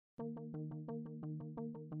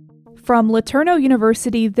From LeTourneau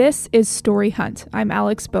University, this is Story Hunt. I'm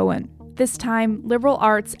Alex Bowen. This time, liberal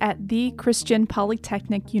arts at the Christian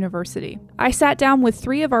Polytechnic University. I sat down with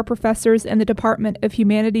 3 of our professors in the Department of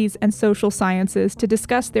Humanities and Social Sciences to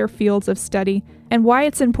discuss their fields of study and why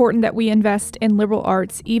it's important that we invest in liberal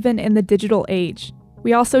arts even in the digital age.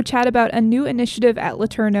 We also chat about a new initiative at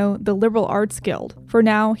LeTourneau, the Liberal Arts Guild. For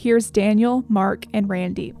now, here's Daniel, Mark, and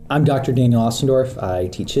Randy. I'm Dr. Daniel Ostendorf. I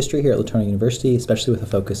teach history here at LeTourneau University, especially with a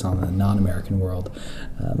focus on the non-American world.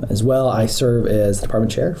 As well, I serve as the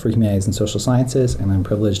Department Chair for Humanities and Social Sciences, and I'm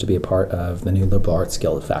privileged to be a part of the new Liberal Arts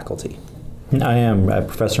Guild faculty. I am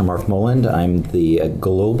Professor Mark Moland. I'm the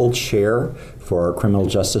Global Chair for our Criminal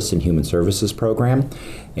Justice and Human Services program,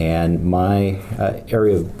 and my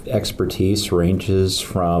area of expertise ranges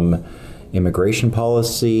from immigration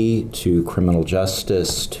policy to criminal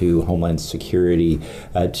justice to homeland security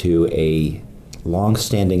to a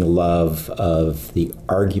long-standing love of the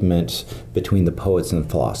argument between the poets and the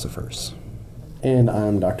philosophers. And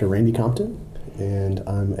I'm Dr. Randy Compton, and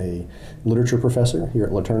I'm a literature professor here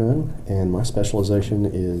at LeTourneau, and my specialization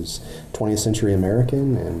is 20th century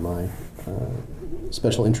American, and my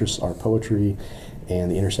special interests are poetry and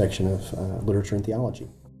the intersection of literature and theology.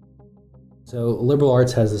 So liberal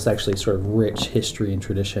arts has this actually sort of rich history and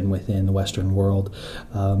tradition within the Western world.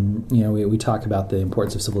 We talk about the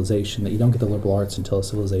importance of civilization, that you don't get the liberal arts until a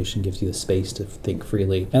civilization gives you the space to think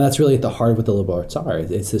freely. And that's really at the heart of what the liberal arts are.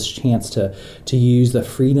 It's this chance to use the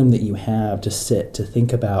freedom that you have to sit, to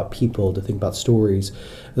think about people, to think about stories.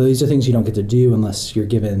 These are things you don't get to do unless you're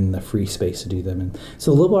given the free space to do them. And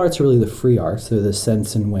so the liberal arts are really the free arts. They're the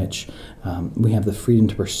sense in which we have the freedom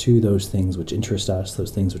to pursue those things which interest us,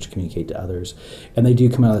 those things which communicate to others. And they do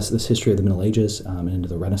come out of this history of the Middle Ages and into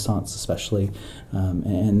the Renaissance especially,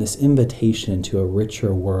 and this invitation to a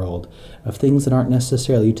richer world of things that aren't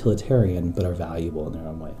necessarily utilitarian but are valuable in their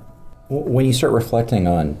own way. When you start reflecting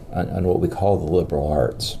on what we call the liberal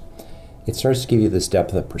arts, it starts to give you this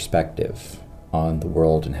depth of perspective on the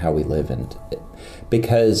world and how we live in it.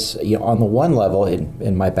 Because on the one level,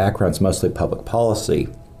 in my background's mostly public policy,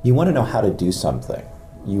 you want to know how to do something.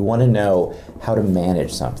 You want to know how to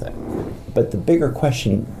manage something. But the bigger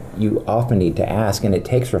question you often need to ask, and it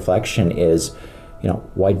takes reflection, is,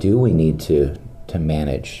 why do we need to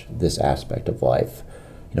manage this aspect of life?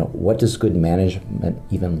 What does good management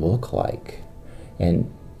even look like?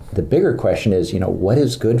 And the bigger question is, what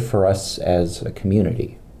is good for us as a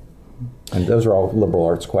community? And those are all liberal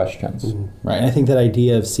arts questions. Mm-hmm. Right, and I think that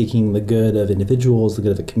idea of seeking the good of individuals, the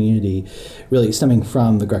good of a community, really stemming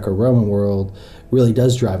from the Greco-Roman world, really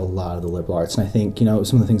does drive a lot of the liberal arts. And I think, some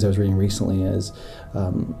of the things I was reading recently is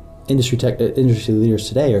industry leaders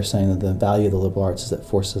today are saying that the value of the liberal arts is that it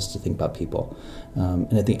forces us to think about people.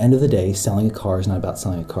 And at the end of the day, selling a car is not about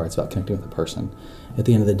selling a car, it's about connecting with a person. At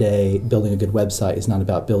the end of the day, building a good website is not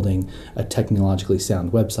about building a technologically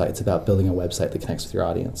sound website, it's about building a website that connects with your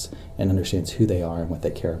audience and understands who they are and what they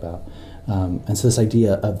care about. And so this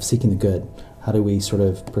idea of seeking the good, how do we sort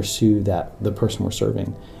of pursue the person we're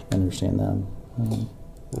serving and understand them?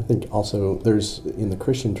 I think also there's, in the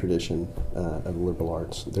Christian tradition of liberal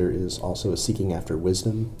arts, there is also a seeking after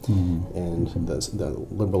wisdom, and the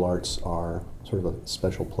liberal arts are sort of a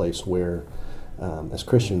special place where, as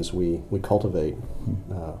Christians, we cultivate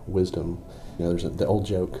wisdom. There's the old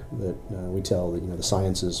joke that we tell that the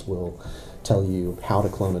sciences will tell you how to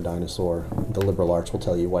clone a dinosaur. The liberal arts will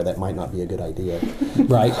tell you why that might not be a good idea.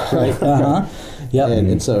 Right. Uh-huh. Yep.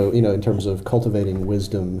 And so, in terms of cultivating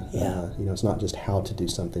wisdom, it's not just how to do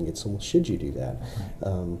something, it's, well, should you do that?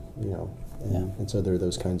 And so there are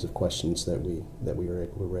those kinds of questions that we were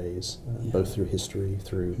able to raise, both through history,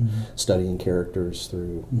 through studying characters,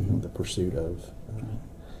 through the pursuit of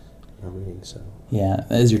our reading. So. Yeah,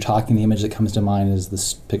 as you're talking, the image that comes to mind is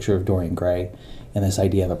this picture of Dorian Gray, and this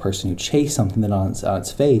idea of a person who chased something that on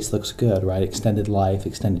its face looks good, right? Extended life,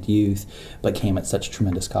 extended youth, but came at such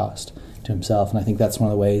tremendous cost to himself. And I think that's one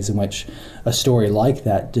of the ways in which a story like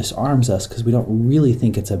that disarms us, because we don't really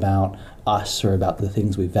think it's about us or about the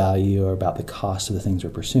things we value or about the cost of the things we're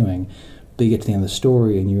pursuing. But you get to the end of the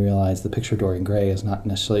story and you realize the picture of Dorian Gray is not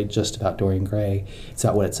necessarily just about Dorian Gray. It's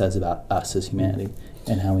about what it says about us as humanity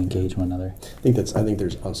and how we engage one another. I think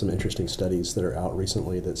there's some interesting studies that are out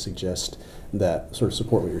recently that suggest that sort of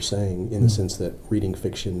support what you're saying in the sense that reading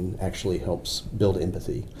fiction actually helps build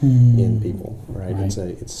empathy in people, right?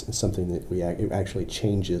 It's something that it actually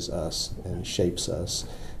changes us and shapes us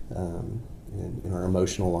in our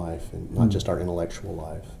emotional life and not just our intellectual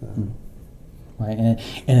life. Right, and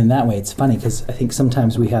in that way, it's funny because I think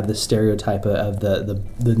sometimes we have this stereotype of the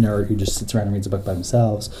nerd who just sits around and reads a book by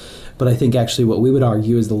themselves. But I think actually what we would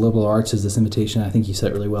argue is the liberal arts is this invitation, I think you said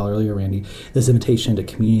it really well earlier, Randy, this invitation to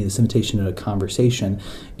community, this invitation to a conversation,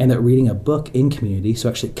 and that reading a book in community, so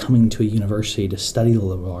actually coming to a university to study the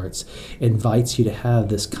liberal arts, invites you to have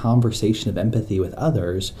this conversation of empathy with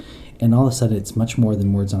others. And all of a sudden, it's much more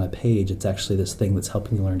than words on a page. It's actually this thing that's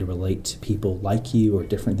helping you learn to relate to people like you or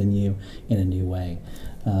different than you in a new way.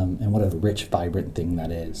 And what a rich, vibrant thing that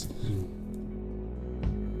is.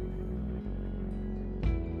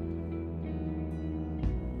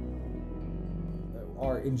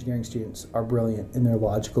 Our engineering students are brilliant in their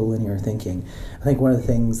logical, linear thinking. I think one of the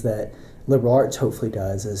things that liberal arts hopefully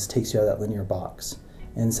does is takes you out of that linear box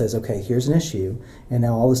and says, okay, here's an issue, and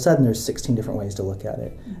now all of a sudden there's 16 different ways to look at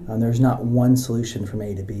it. There's not one solution from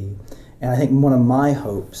A to B. And I think one of my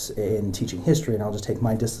hopes in teaching history, and I'll just take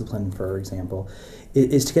my discipline for example,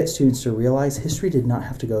 is to get students to realize history did not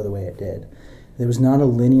have to go the way it did. There was not a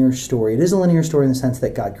linear story. It is a linear story in the sense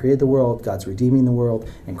that God created the world, God's redeeming the world,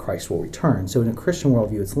 and Christ will return. So in a Christian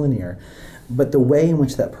worldview, it's linear. But the way in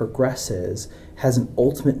which that progresses has an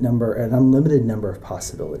unlimited number of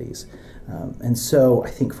possibilities. And so I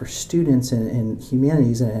think for students in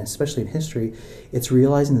humanities, and especially in history, it's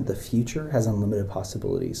realizing that the future has unlimited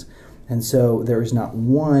possibilities. And so there is not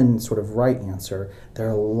one sort of right answer. There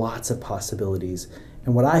are lots of possibilities.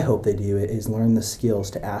 And what I hope they do is learn the skills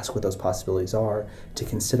to ask what those possibilities are, to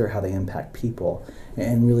consider how they impact people,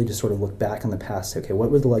 and really just sort of look back on the past, say, okay, what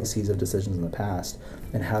were the legacies of decisions in the past,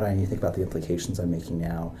 and how do I need to think about the implications I'm making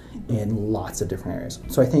now in lots of different areas.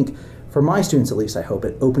 So I think for my students, at least, I hope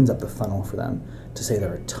it opens up the funnel for them to say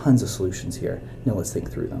there are tons of solutions here. Now let's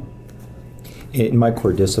think through them. In my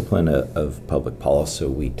core discipline of public policy,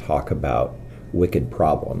 we talk about wicked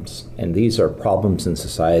problems. And these are problems in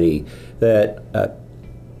society that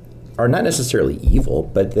are not necessarily evil,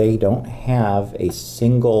 but they don't have a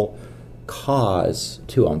single cause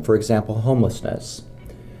to them. For example, homelessness.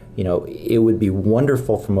 You know, it would be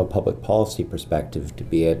wonderful from a public policy perspective to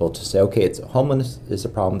be able to say, okay, homelessness is a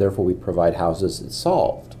problem, therefore we provide houses, it's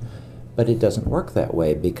solved. But it doesn't work that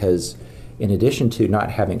way, because in addition to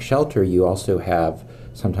not having shelter, you also have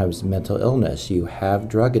sometimes mental illness, you have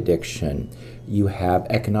drug addiction, you have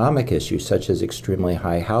economic issues such as extremely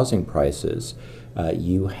high housing prices,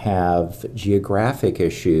 you have geographic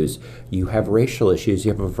issues, you have racial issues,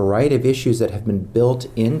 you have a variety of issues that have been built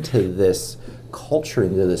into this culture,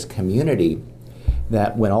 into this community,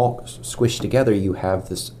 that when all squished together, you have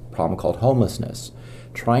this problem called homelessness.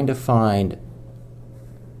 Trying to find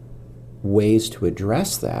ways to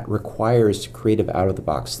address that requires creative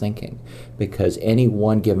out-of-the-box thinking, because any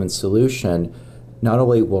one given solution not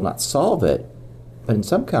only will not solve it, but in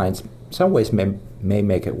some ways may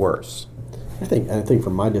make it worse. I think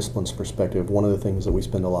from my discipline's perspective, one of the things that we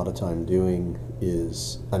spend a lot of time doing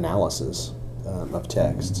is analysis of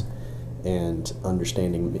texts and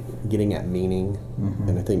understanding, getting at meaning,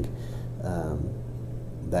 and I think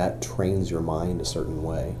that trains your mind a certain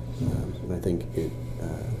way, and I think it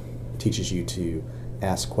teaches you to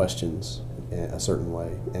ask questions a certain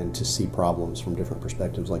way and to see problems from different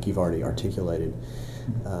perspectives, like you've already articulated.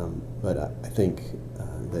 But I think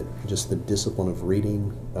that just the discipline of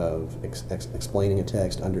reading, of explaining a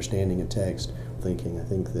text, understanding a text, thinking, I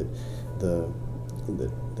think that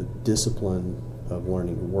the discipline of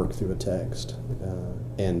learning to work through a text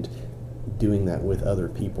and doing that with other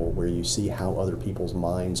people, where you see how other people's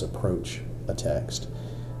minds approach a text,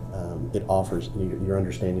 it offers your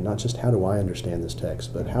understanding, not just how do I understand this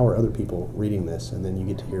text, but how are other people reading this, and then you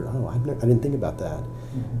get to hear, I didn't think about that.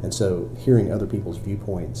 And so hearing other people's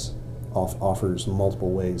viewpoints offers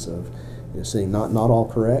multiple ways of seeing not all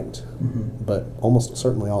correct, but almost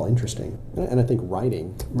certainly all interesting. And I think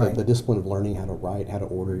writing, the discipline of learning how to write, how to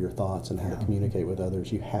order your thoughts, and how to communicate with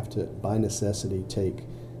others, you have to, by necessity, take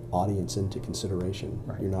audience into consideration.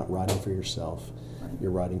 You're not writing for yourself.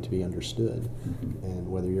 You're writing to be understood. And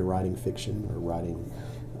whether you're writing fiction or writing,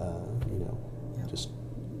 just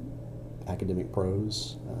academic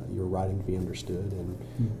prose, you're writing to be understood. And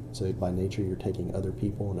so by nature, you're taking other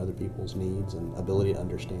people and other people's needs and ability to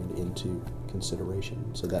understand into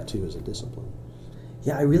consideration. So that too is a discipline.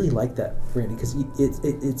 Yeah, I really like that, Randy, because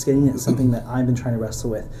it's getting at something that I've been trying to wrestle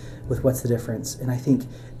with what's the difference. And I think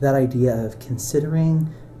that idea of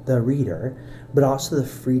considering the reader, but also the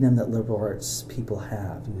freedom that liberal arts people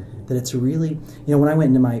have. That it's really, when I went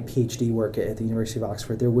into my PhD work at the University of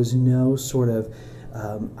Oxford, there was no sort of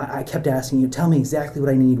I kept asking you, tell me exactly what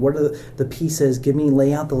I need. What are the pieces? Give me the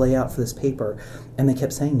layout for this paper. And they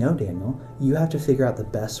kept saying, no, Daniel, you have to figure out the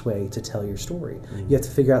best way to tell your story. Mm-hmm. You have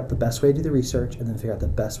to figure out the best way to do the research and then figure out the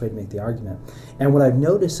best way to make the argument. And what I've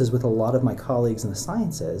noticed is with a lot of my colleagues in the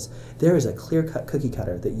sciences, there is a clear-cut cookie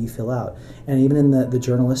cutter that you fill out. And even in the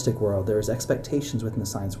journalistic world, there's expectations within the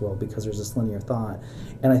science world because there's this linear thought.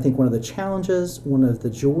 And I think one of the challenges, one of the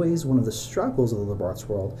joys, one of the struggles of the liberal arts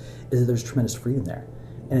world is that there's tremendous freedom there.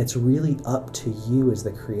 And it's really up to you as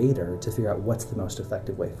the creator to figure out what's the most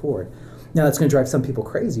effective way forward. Now, that's going to drive some people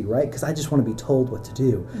crazy, right? Because I just want to be told what to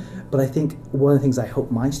do. Mm-hmm. But I think one of the things I hope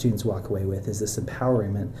my students walk away with is this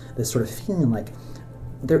empowerment, this sort of feeling like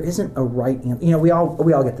there isn't a right answer. You know, we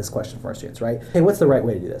all get this question from our students, right? Hey, what's the right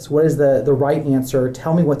way to do this? What is the right answer?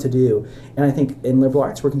 Tell me what to do. And I think in liberal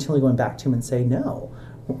arts, we're continually going back to them and say, no,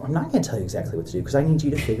 I'm not going to tell you exactly what to do because I need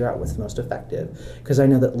you to figure out what's the most effective, because I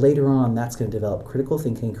know that later on that's going to develop critical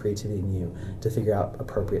thinking and creativity in you to figure out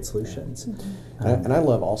appropriate solutions. Mm-hmm. And I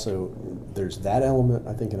love also, there's that element,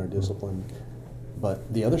 I think, in our discipline,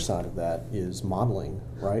 but the other side of that is modeling,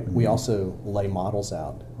 right? Mm-hmm. We also lay models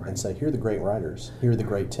out and say, here are the great writers, here are the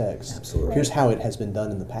great texts. Absolutely. Here's how it has been done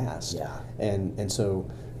in the past. Yeah. And so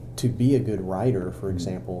to be a good writer, for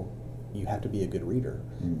example, you have to be a good reader.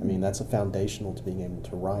 Mm-hmm. I mean, that's a foundational to being able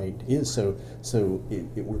to write.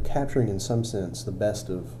 We're capturing, in some sense, the best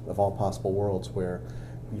of all possible worlds, where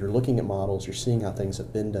you're looking at models, you're seeing how things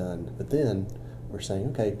have been done, but then we're saying,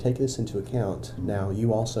 okay, take this into account. Mm-hmm. Now,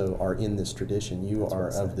 you also are in this tradition. You are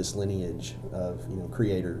of this lineage of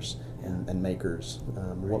creators and makers.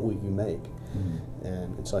 What will you make? Mm-hmm.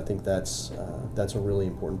 And so I think that's a really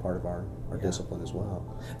important part of our discipline as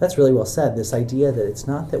well. That's really well said. This idea that it's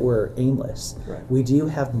not that we're aimless. Right. We do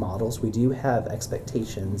have models. We do have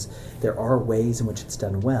expectations. There are ways in which it's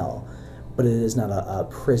done well, but it is not a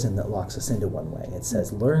prison that locks us into one way. It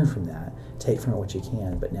says learn from that, take from it what you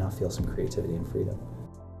can, but now feel some creativity and freedom.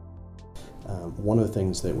 One of the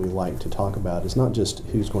things that we like to talk about is not just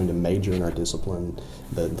who's going to major in our discipline,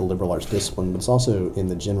 the liberal arts discipline, but it's also in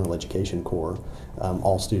the general education core.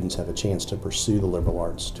 All students have a chance to pursue the liberal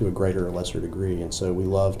arts to a greater or lesser degree, and so we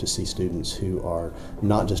love to see students who are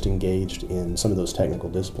not just engaged in some of those technical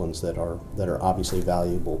disciplines that are obviously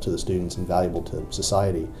valuable to the students and valuable to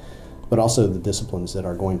society, but also the disciplines that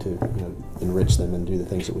are going to enrich them and do the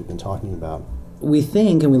things that we've been talking about. We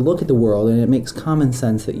think and we look at the world, and it makes common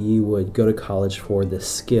sense that you would go to college for the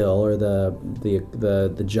skill or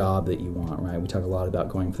the job that you want, right? We talk a lot about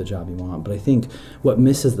going for the job you want, but I think what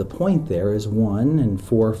misses the point there is, one, in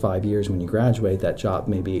 4 or 5 years when you graduate, that job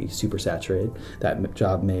may be super saturated. That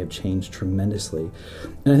job may have changed tremendously.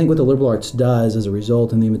 And I think what the liberal arts does as a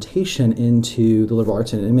result, and the invitation into the liberal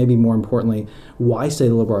arts, and maybe more importantly, why study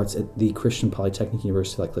the liberal arts at the Christian Polytechnic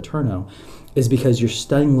University like LeTourneau, is because you're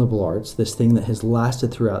studying liberal arts, this thing that has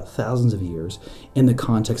lasted throughout thousands of years, in the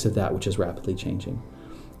context of that which is rapidly changing.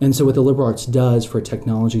 And so what the liberal arts does for a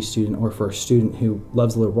technology student or for a student who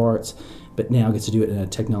loves the liberal arts but now gets to do it in a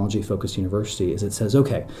technology-focused university is it says,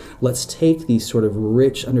 okay, let's take these sort of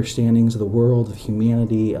rich understandings of the world, of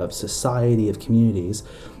humanity, of society, of communities,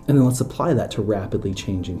 and then let's apply that to rapidly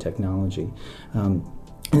changing technology.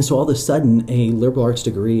 And so all of a sudden, a liberal arts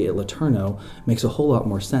degree at LeTourneau makes a whole lot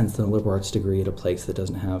more sense than a liberal arts degree at a place that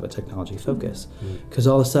doesn't have a technology focus. Because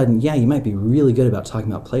all of a sudden, you might be really good about talking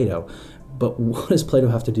about Plato, but what does Plato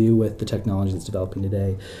have to do with the technology that's developing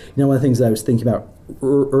today? One of the things that I was thinking about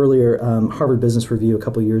earlier, Harvard Business Review a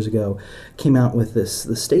couple years ago came out with this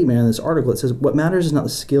statement and this article that says, what matters is not the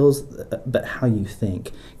skills, but how you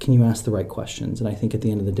think. Can you ask the right questions? And I think at the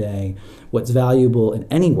end of the day, what's valuable in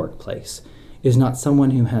any workplace is not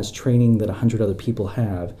someone who has training that 100 other people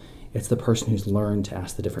have. It's the person who's learned to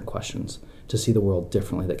ask the different questions, to see the world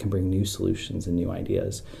differently, that can bring new solutions and new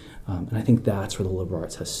ideas. And I think that's where the liberal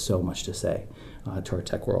arts has so much to say to our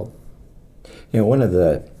tech world. One of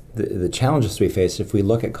the challenges we face, if we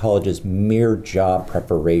look at college's mere job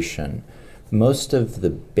preparation, most of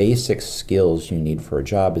the basic skills you need for a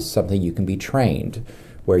job is something you can be trained,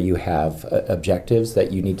 where you have objectives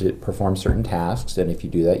that you need to perform certain tasks, and if you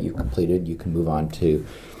do that, you've completed, you can move on to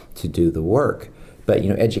do the work. But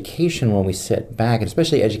education, when we sit back, and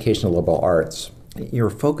especially education of liberal arts,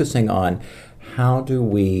 you're focusing on how do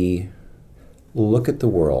we look at the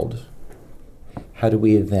world, how do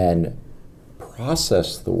we then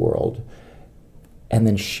process the world, and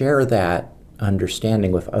then share that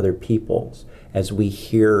understanding with other people as we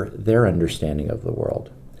hear their understanding of the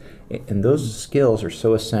world. And those skills are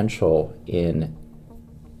so essential in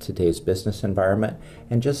today's business environment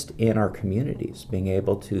and just in our communities, being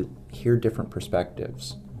able to hear different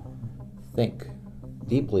perspectives, think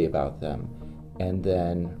deeply about them, and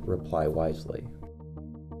then reply wisely.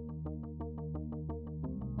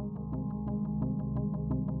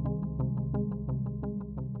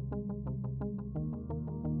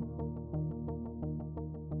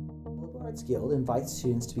 Arts Guild invites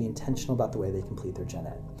students to be intentional about the way they complete their gen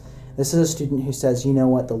ed. This is a student who says, you know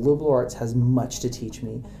what, the liberal arts has much to teach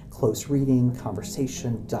me: close reading,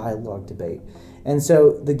 conversation, dialogue, debate. And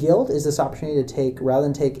so the Guild is this opportunity to take, rather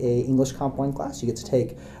than take a English Comp 1 class, you get to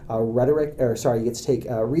take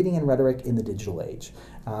reading and rhetoric in the digital age.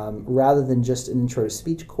 Rather than just an intro to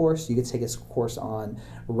speech course, you get to take a course on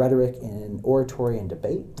rhetoric and oratory and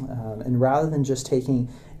debate. And rather than just taking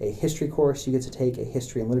a history course, you get to take a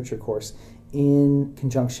history and literature course in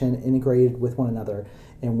conjunction, integrated with one another,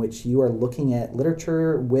 in which you are looking at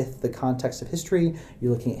literature with the context of history,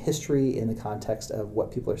 you're looking at history in the context of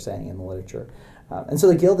what people are saying in the literature. And so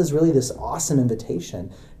the Guild is really this awesome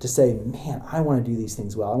invitation to say, man, I want to do these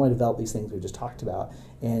things well. I want to develop these things we just talked about,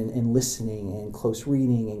 and listening and close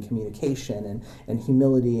reading and communication and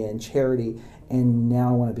humility and charity, and now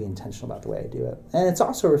I want to be intentional about the way I do it. And it's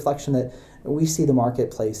also a reflection that we see the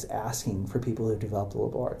marketplace asking for people who have developed the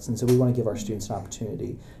liberal arts, and so we want to give our students an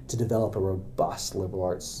opportunity to develop a robust liberal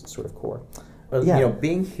arts sort of core. Well, you know,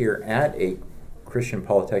 being here at a Christian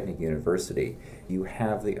Polytechnic University, you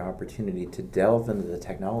have the opportunity to delve into the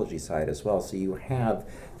technology side as well. So you have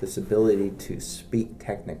this ability to speak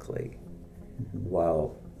technically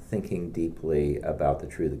while thinking deeply about the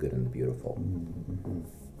true, the good, and the beautiful.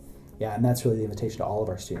 Yeah, and that's really the invitation to all of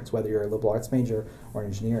our students, whether you're a liberal arts major or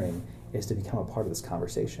engineering, is to become a part of this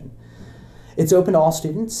conversation. It's open to all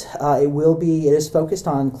students. It is focused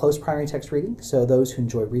on close primary text reading, so those who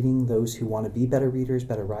enjoy reading, those who want to be better readers,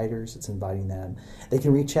 better writers, it's inviting them. They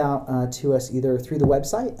can reach out to us either through the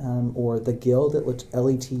website or the Guild at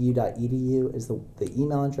letu.edu is the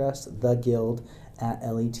email address,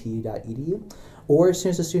 theguild@letu.edu. Or as soon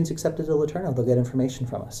as the student's accepted to LeTourneau, they'll get information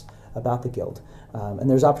from us about the Guild. And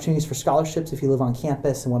there's opportunities for scholarships if you live on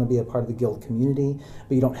campus and want to be a part of the Guild community,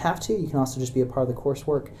 but you don't have to. You can also just be a part of the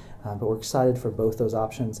coursework, but we're excited for both those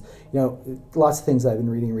options. You know, lots of things I've been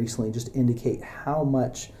reading recently just indicate how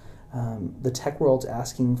much the tech world's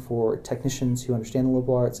asking for technicians who understand the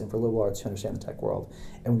liberal arts and for liberal arts who understand the tech world.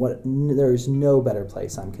 And there's no better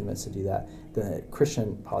place, I'm convinced, to do that than a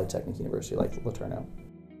Christian Polytechnic University like LeTourneau.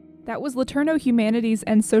 That was LeTourneau Humanities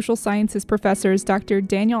and Social Sciences professors Dr.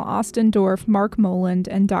 Daniel Ostendorf, Mark Moland,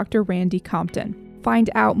 and Dr. Randy Compton.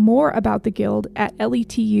 Find out more about the Guild at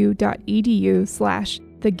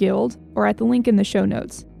letu.edu/theguild or at the link in the show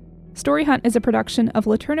notes. Story Hunt is a production of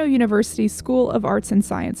LeTourneau University's School of Arts and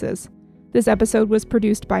Sciences. This episode was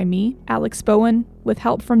produced by me, Alex Bowen, with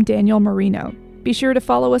help from Daniel Marino. Be sure to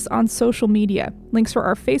follow us on social media. Links for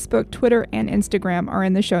our Facebook, Twitter, and Instagram are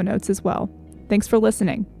in the show notes as well. Thanks for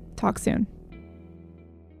listening. Talk soon.